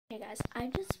Hey guys, I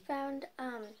just found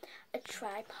a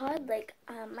tripod.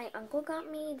 My uncle got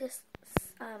me this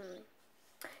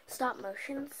stop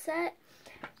motion set,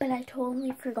 but I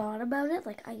totally forgot about it.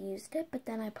 Like, I used it, but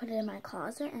then I put it in my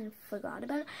closet and forgot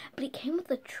about it. But it came with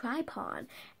a tripod,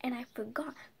 and I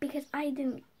forgot because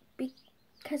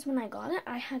because when I got it,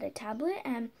 I had a tablet,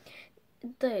 and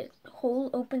the hole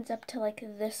opens up to like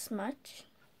this much.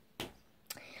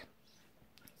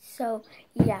 So,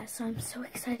 yeah, so I'm so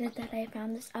excited that I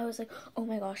found this. I was like, oh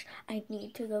my gosh, I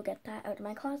need to go get that out of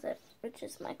my closet, which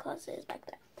is my closet is back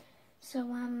there. So,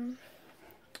 oh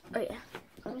yeah,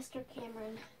 Mr.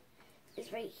 Cameron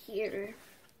is right here.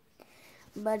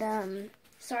 But,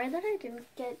 sorry that I didn't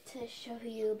get to show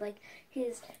you, like,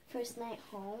 his first night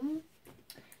home.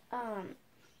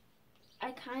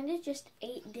 I kind of just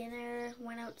ate dinner,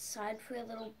 went outside for a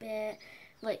little bit.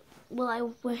 I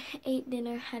ate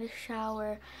dinner, had a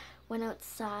shower, went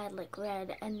outside,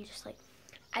 read, and just,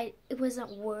 it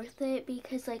wasn't worth it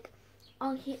because,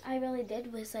 all I really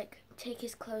did was, take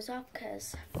his clothes off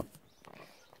because,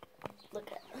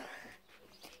 look at,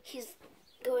 he's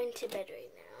going to bed right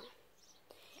now.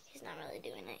 He's not really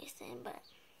doing anything, but,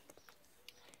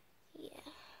 yeah.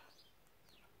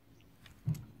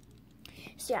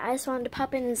 So yeah, I just wanted to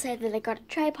pop in and say that I got a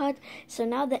tripod, so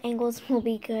now the angles will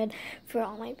be good for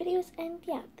all my videos. And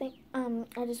yeah,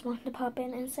 I just wanted to pop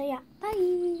in and say yeah, bye.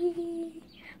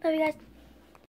 Love you guys.